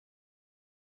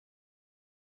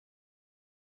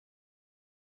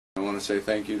I want to say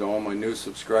thank you to all my new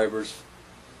subscribers,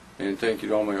 and thank you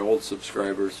to all my old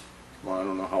subscribers. Well, I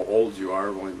don't know how old you are,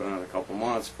 I've only been on a couple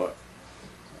months, but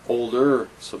older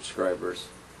subscribers.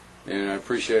 And I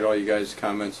appreciate all you guys'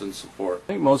 comments and support. I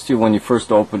think most of you, when you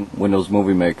first open Windows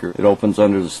Movie Maker, it opens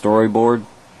under the storyboard,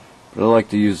 but I like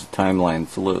to use the timeline.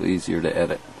 It's a little easier to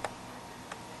edit.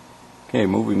 Okay,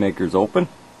 Movie Maker's open.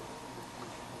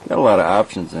 Got a lot of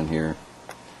options in here.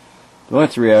 The only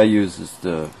three I use is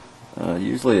the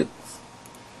usually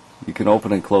you can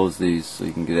open and close these so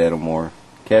you can get at them more.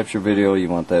 Capture video, you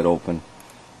want that open.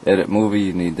 Edit movie,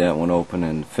 you need that one open,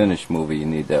 and finish movie, you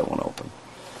need that one open.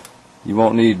 You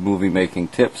won't need movie making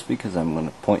tips because I'm going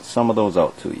to point some of those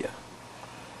out to you.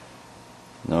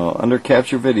 Now, under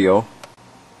capture video,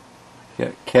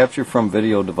 capture from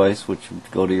video device, which would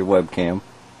go to your webcam.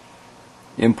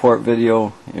 Import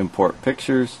video, import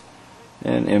pictures,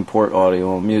 and import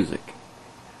audio and music.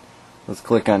 Let's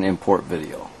click on import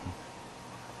video.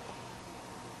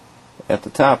 At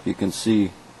the top you can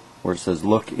see where it says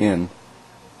look in.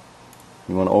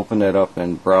 You want to open that up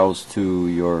and browse to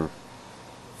your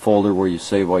folder where you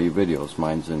save all your videos.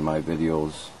 Mine's in my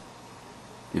videos.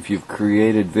 If you've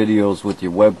created videos with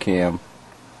your webcam,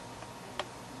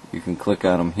 you can click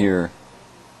on them here.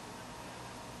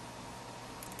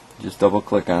 Just double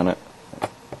click on it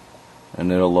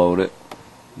and it'll load it.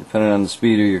 Depending on the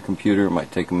speed of your computer, it might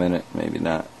take a minute, maybe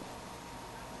not.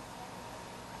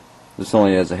 This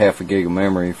only has a half a gig of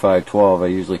memory, 512. I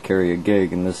usually carry a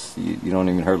gig, and this you don't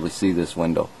even hardly see this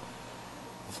window.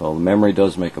 So the memory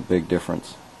does make a big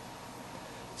difference.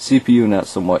 CPU not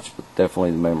so much, but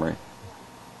definitely the memory.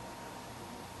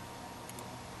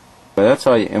 But that's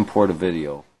how you import a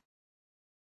video.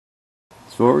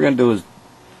 So what we're going to do is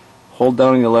hold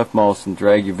down your left mouse and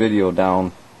drag your video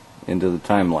down into the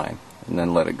timeline, and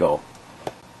then let it go.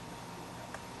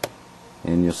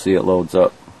 And you'll see it loads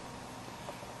up.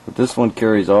 But this one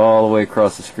carries all the way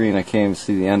across the screen. I can't even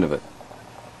see the end of it.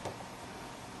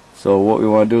 So what we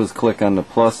want to do is click on the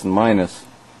plus and minus.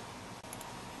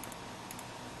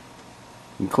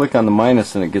 You can click on the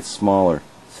minus and it gets smaller.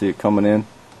 See it coming in?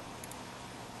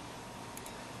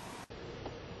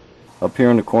 Up here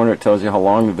in the corner it tells you how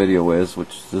long the video is,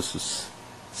 which this is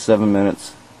 7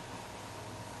 minutes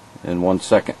and 1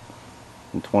 second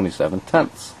and 27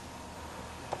 tenths.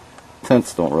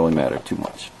 Tenths don't really matter too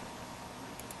much.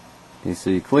 Okay,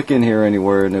 so you click in here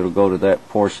anywhere and it'll go to that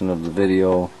portion of the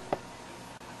video.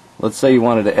 Let's say you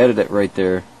wanted to edit it right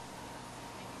there.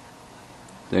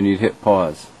 Then you'd hit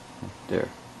pause. There.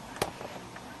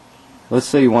 Let's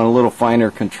say you want a little finer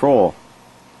control.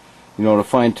 You know, to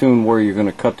fine tune where you're going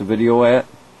to cut the video at.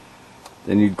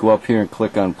 Then you'd go up here and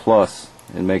click on plus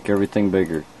and make everything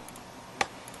bigger.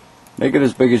 Make it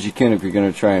as big as you can if you're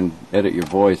going to try and edit your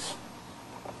voice.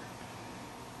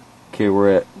 Okay,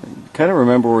 we're at, kind of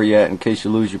remember where you're at in case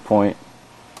you lose your point.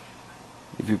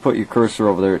 If you put your cursor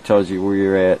over there, it tells you where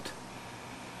you're at.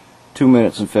 2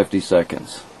 minutes and 50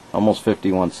 seconds. Almost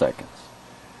 51 seconds.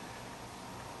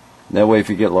 That way if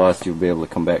you get lost, you'll be able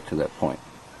to come back to that point.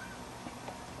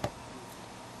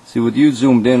 See, with you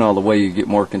zoomed in all the way, you get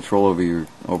more control over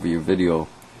your video.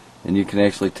 And you can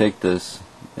actually take this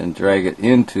and drag it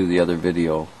into the other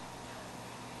video.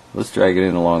 Let's drag it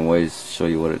in a long ways to show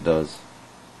you what it does.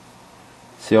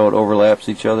 See how it overlaps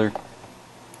each other?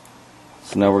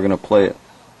 So now we're going to play it.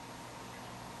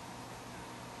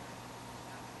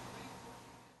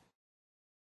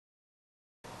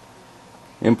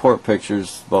 Import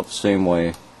pictures about the same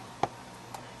way.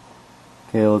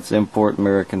 Okay, let's import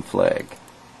American flag.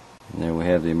 And there we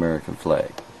have the American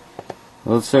flag.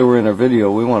 Now let's say we're in our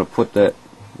video, we want to put that,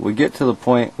 we get to the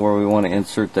point where we want to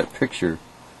insert that picture.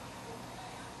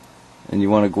 And you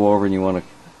want to go over and you want to,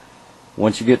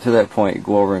 once you get to that point, you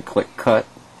go over and click cut.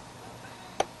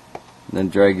 And then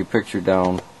drag your picture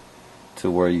down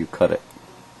to where you cut it.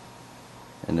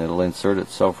 And it'll insert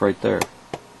itself right there.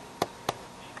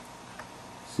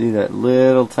 See that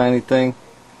little tiny thing?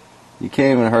 You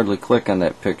can't even hardly click on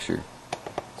that picture.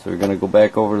 So we're going to go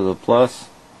back over to the plus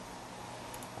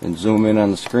and zoom in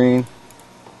on the screen.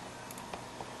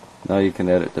 Now you can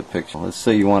edit the picture. Let's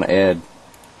say you want to add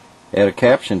a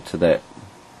caption to that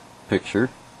picture.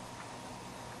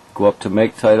 Go up to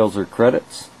make titles or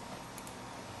credits.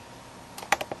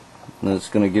 And it's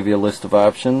going to give you a list of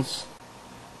options.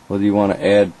 Whether you want to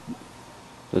add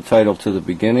the title to the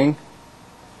beginning,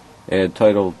 add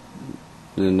title,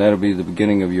 then that'll be the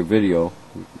beginning of your video,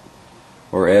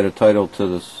 or add a title to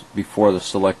this before the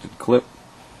selected clip,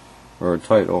 or add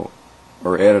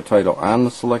a title on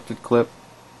the selected clip,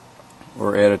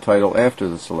 or add a title after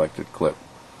the selected clip,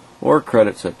 or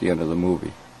credits at the end of the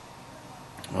movie.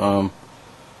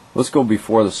 Let's go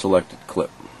before the selected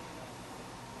clip.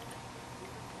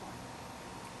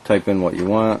 Type in what you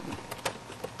want.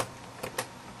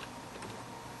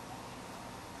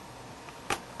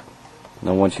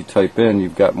 Now once you type in,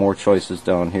 you've got more choices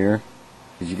down here.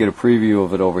 As you get a preview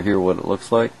of it over here, what it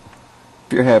looks like.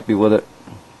 If you're happy with it,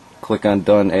 click on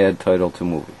Done, Add Title to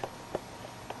Movie.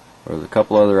 Or there's a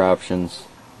couple other options.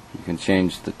 You can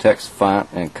change the text font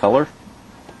and color.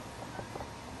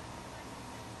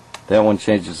 That one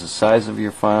changes the size of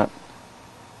your font.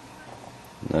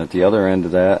 And at the other end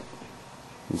of that,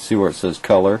 you see where it says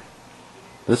color.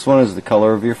 This one is the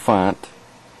color of your font.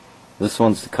 This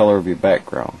one's the color of your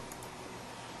background.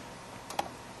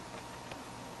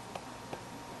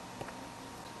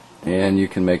 And you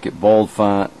can make it bold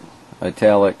font,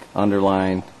 italic,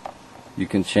 underline. You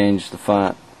can change the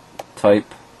font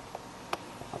type.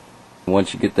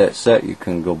 Once you get that set, you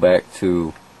can go back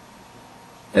to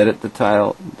edit the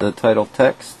title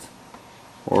text,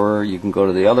 or you can go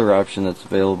to the other option that's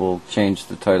available, change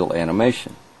the title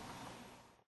animation.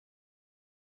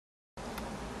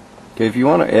 Okay, if you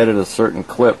want to edit a certain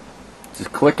clip,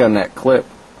 just click on that clip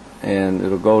and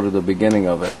it'll go to the beginning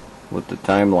of it with the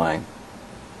timeline.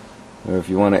 Or if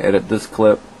you want to edit this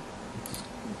clip, just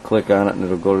click on it and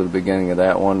it'll go to the beginning of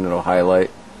that one, it'll highlight.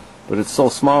 But it's so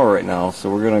small right now, so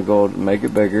we're going to go make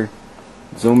it bigger,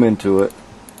 zoom into it.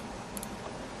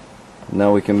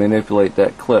 Now we can manipulate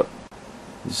that clip.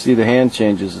 You see the hand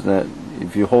changes, and that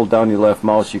if you hold down your left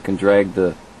mouse, you can drag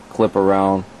the clip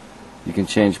around. You can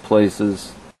change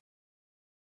places.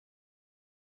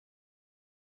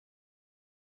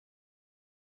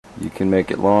 You can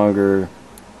make it longer.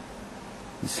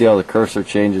 You see how the cursor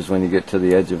changes when you get to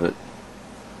the edge of it.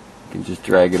 You can just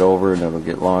drag it over and it'll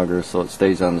get longer so it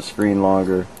stays on the screen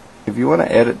longer. If you want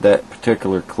to edit that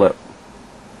particular clip,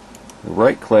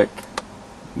 right click,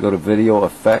 go to Video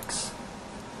Effects,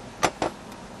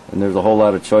 and there's a whole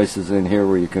lot of choices in here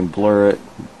where you can blur it,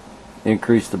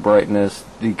 increase the brightness,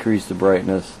 decrease the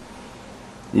brightness,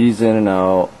 ease in and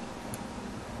out.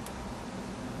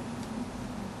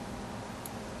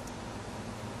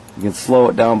 You can slow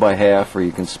it down by half, or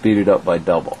you can speed it up by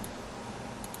double.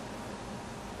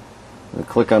 And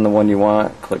click on the one you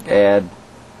want, click Add.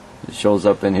 It shows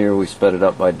up in here, we sped it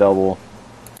up by double.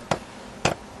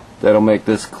 That'll make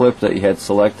this clip that you had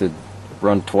selected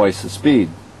run twice the speed,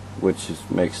 which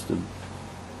makes the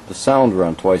sound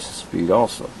run twice the speed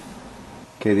also.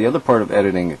 Okay, the other part of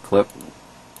editing a clip,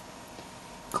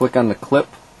 click on the clip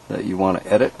that you want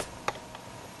to edit.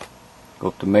 Go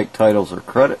up to Make Titles or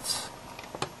Credits.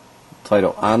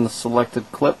 Title on the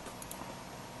selected clip.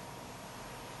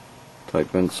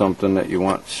 Type in something that you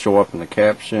want to show up in the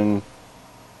caption.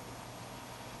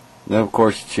 Then of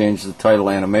course you change the title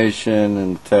animation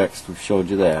and the text. We've showed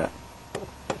you that.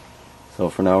 So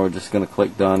for now we're just going to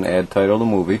click Done, Add Title to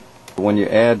Movie. When you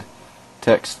add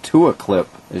text to a clip,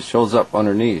 it shows up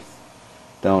underneath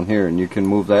down here, and you can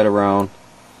move that around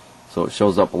so it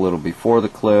shows up a little before the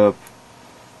clip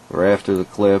or after the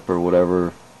clip or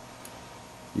whatever.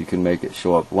 You can make it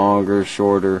show up longer,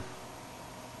 shorter.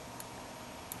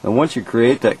 And once you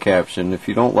create that caption, if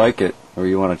you don't like it or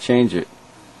you want to change it,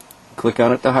 click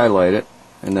on it to highlight it,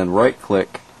 and then right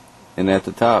click, and at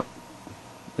the top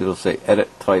it'll say Edit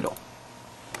Title,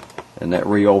 and that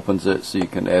reopens it so you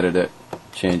can edit it,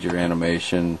 change your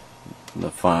animation, the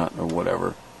font or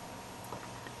whatever.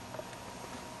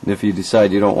 And if you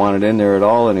decide you don't want it in there at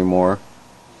all anymore,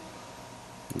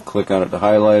 you click on it to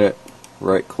highlight it,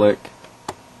 right click,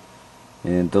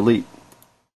 and delete.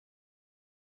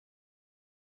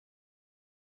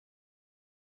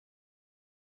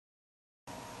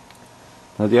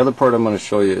 Now the other part I'm going to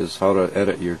show you is how to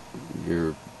edit your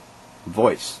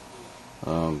voice.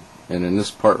 And in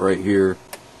this part right here,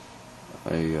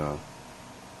 well,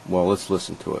 let's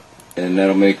listen to it. And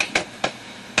that'll make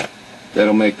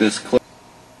this clip.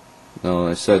 No,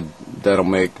 I said that'll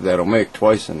make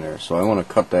twice in there, so I want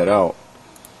to cut that out.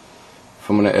 If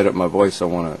I'm going to edit my voice, I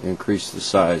want to increase the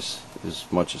size as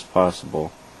much as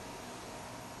possible.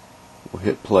 We'll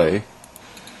hit play,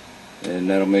 and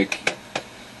that'll make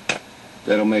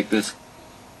this.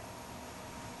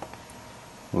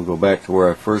 We'll go back to where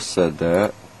I first said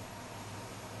that,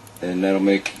 and and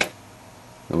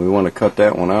we want to cut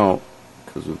that one out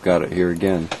because we've got it here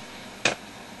again.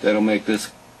 That'll make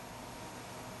this.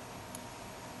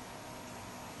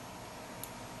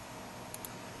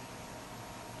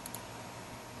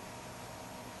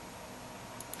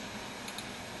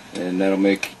 And that'll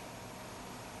make.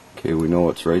 Okay, we know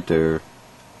it's right there.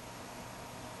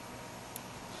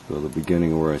 So the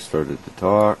beginning where I started to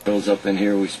talk. Goes up in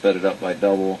here, we sped it up by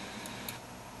double.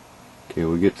 Okay,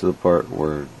 we get to the part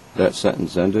where that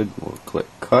sentence ended, we'll click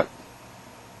cut.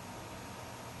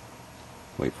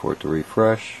 Wait for it to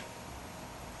refresh.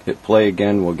 Hit play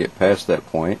again, we'll get past that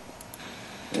point.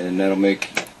 And that'll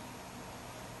make,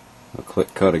 I'll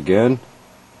click cut again.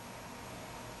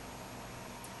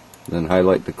 Then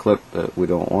highlight the clip that we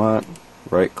don't want,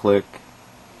 right click,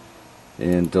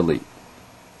 and delete.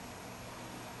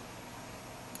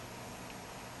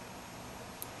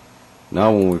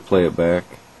 Now when we play it back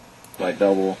by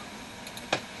double,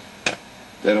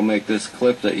 that'll make this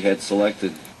clip that you had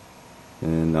selected.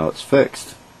 And now it's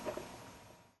fixed.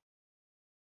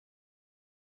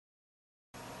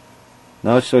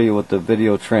 Now I'll show you what the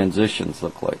video transitions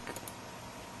look like.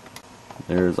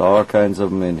 There's all kinds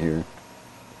of them in here.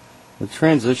 The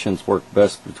transitions work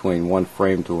best between one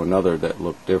frame to another that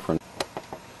look different.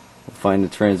 We'll find the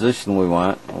transition we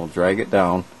want, and we'll drag it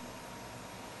down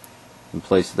and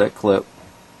place that clip,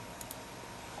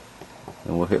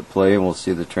 and we'll hit play and we'll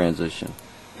see the transition.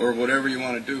 Or whatever you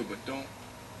want to do, but don't.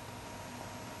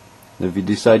 If you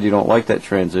decide you don't like that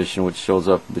transition, which shows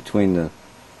up between the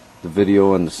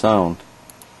video and the sound,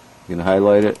 you can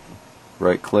highlight it,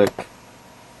 right click,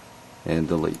 and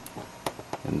delete,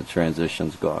 and the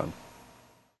transition's gone.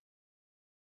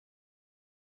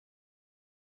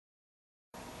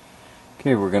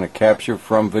 Okay, we're going to capture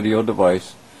from video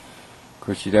device. Of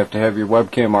course, you'd have to have your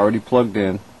webcam already plugged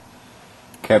in.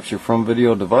 Capture from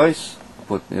video device,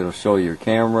 it'll show your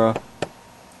camera.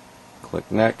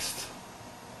 Click next.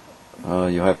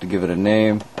 You'll have to give it a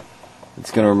name.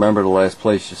 It's going to remember the last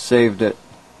place you saved it.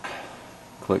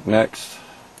 Click next.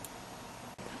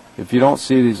 If you don't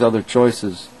see these other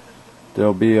choices,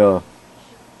 there'll be a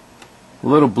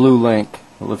little blue link.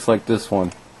 It looks like this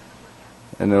one.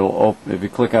 And it'll open, if you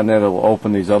click on that, it'll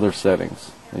open these other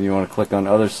settings. And you want to click on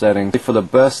other settings. For the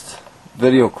best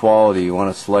video quality, you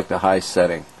want to select a high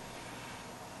setting.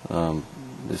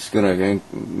 It's going to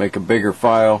make a bigger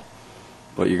file,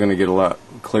 but you're going to get a lot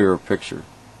clearer picture.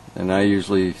 And I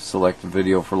usually select the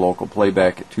video for local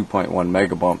playback at 2.1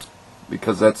 megabumps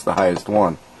because that's the highest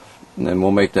one. And then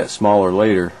we'll make that smaller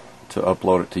later to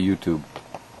upload it to YouTube.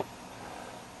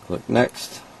 Click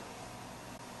next.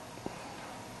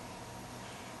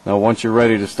 Now once you're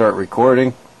ready to start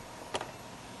recording,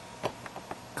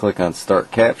 click on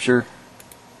Start Capture.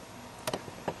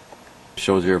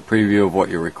 Shows you a preview of what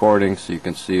you're recording so you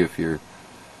can see if you're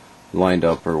lined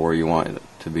up or where you want it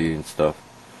to be and stuff.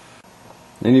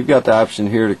 Then you've got the option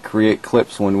here to create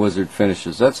clips when Wizard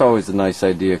finishes. That's always a nice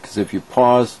idea because if you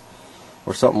pause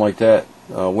or something like that,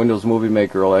 Windows Movie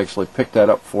Maker will actually pick that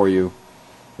up for you,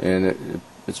 and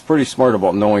it's pretty smart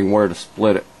about knowing where to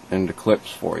split it into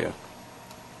clips for you.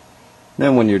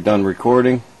 Then when you're done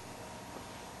recording,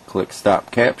 click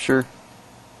Stop Capture,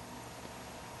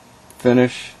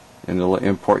 Finish, and it'll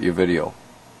import your video.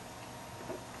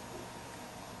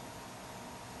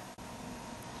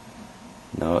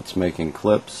 Now it's making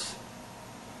clips.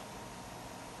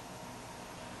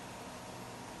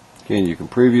 Again, you can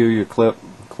preview your clip,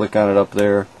 click on it up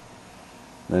there,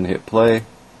 then hit play.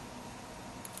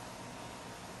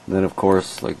 Then of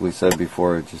course, like we said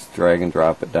before, just drag and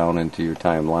drop it down into your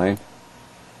timeline,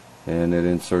 and it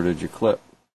inserted your clip.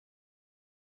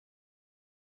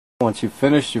 Once you've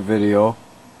finished your video,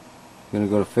 you're going to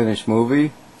go to Finish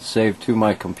Movie, Save to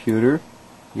My Computer.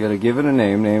 You got to give it a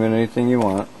name it anything you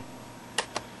want.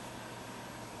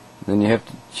 Then you have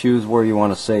to choose where you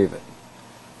want to save it.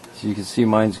 So you can see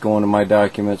mine's going to My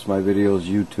Documents, My Videos,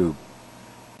 YouTube.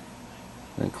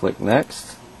 Then click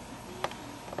Next.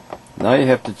 Now you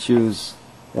have to choose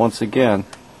once again.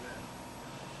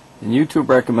 And YouTube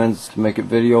recommends to make it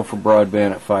video for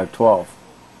broadband at 512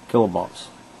 kilobumps.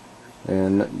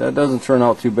 And that doesn't turn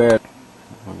out too bad.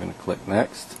 I'm going to click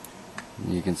Next.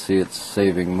 And you can see it's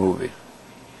saving movie.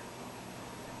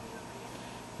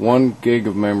 1 gig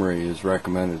of memory is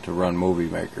recommended to run Movie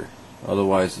Maker.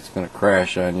 Otherwise it's going to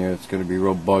crash on you, it's going to be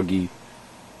real buggy,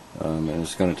 and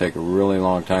it's going to take a really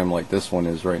long time like this one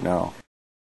is right now.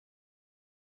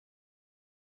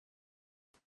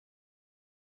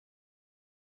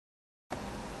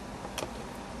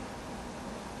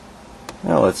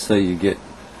 Now let's say you get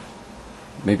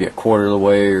maybe a quarter of the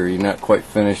way, or you're not quite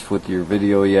finished with your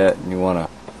video yet and you want to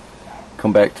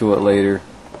come back to it later.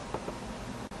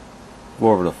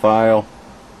 Go over to File,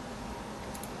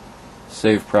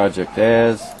 Save Project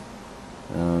As.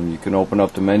 You can open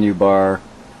up the menu bar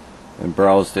and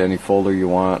browse to any folder you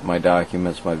want. My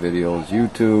Documents, My Videos,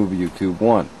 YouTube, YouTube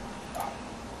 1.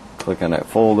 Click on that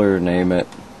folder, name it,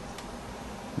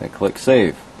 and click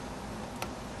Save.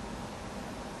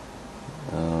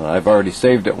 I've already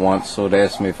saved it once, so it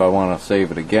asked me if I want to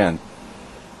save it again.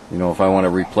 You know, if I want to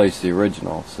replace the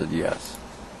original. I said yes.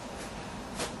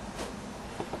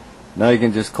 Now you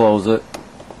can just close it.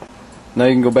 Now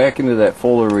you can go back into that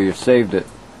folder where you saved it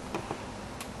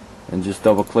and just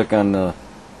double click on the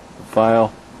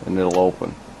file and it'll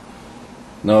open.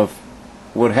 Now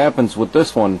what happens with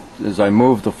this one is I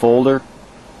move the folder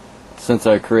since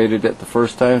I created it the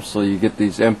first time, so you get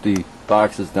these empty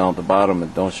boxes down at the bottom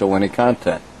that don't show any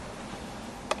content.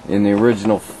 In the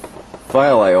original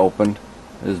file I opened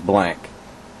is blank.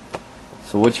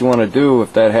 So what you want to do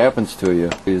if that happens to you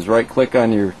is right click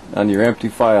on your empty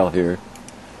file here,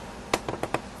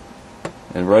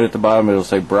 and right at the bottom it'll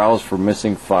say browse for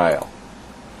missing file.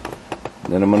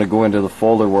 Then I'm going to go into the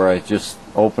folder where I just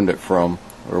opened it from,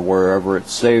 or wherever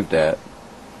it's saved at.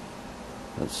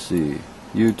 Let's see,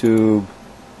 YouTube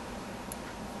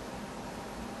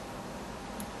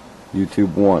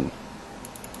 1,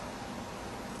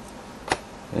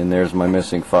 and there's my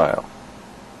missing file.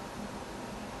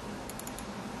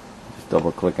 Just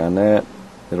double click on that,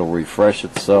 it'll refresh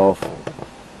itself,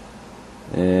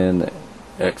 and the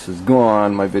X is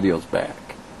gone, my video's back.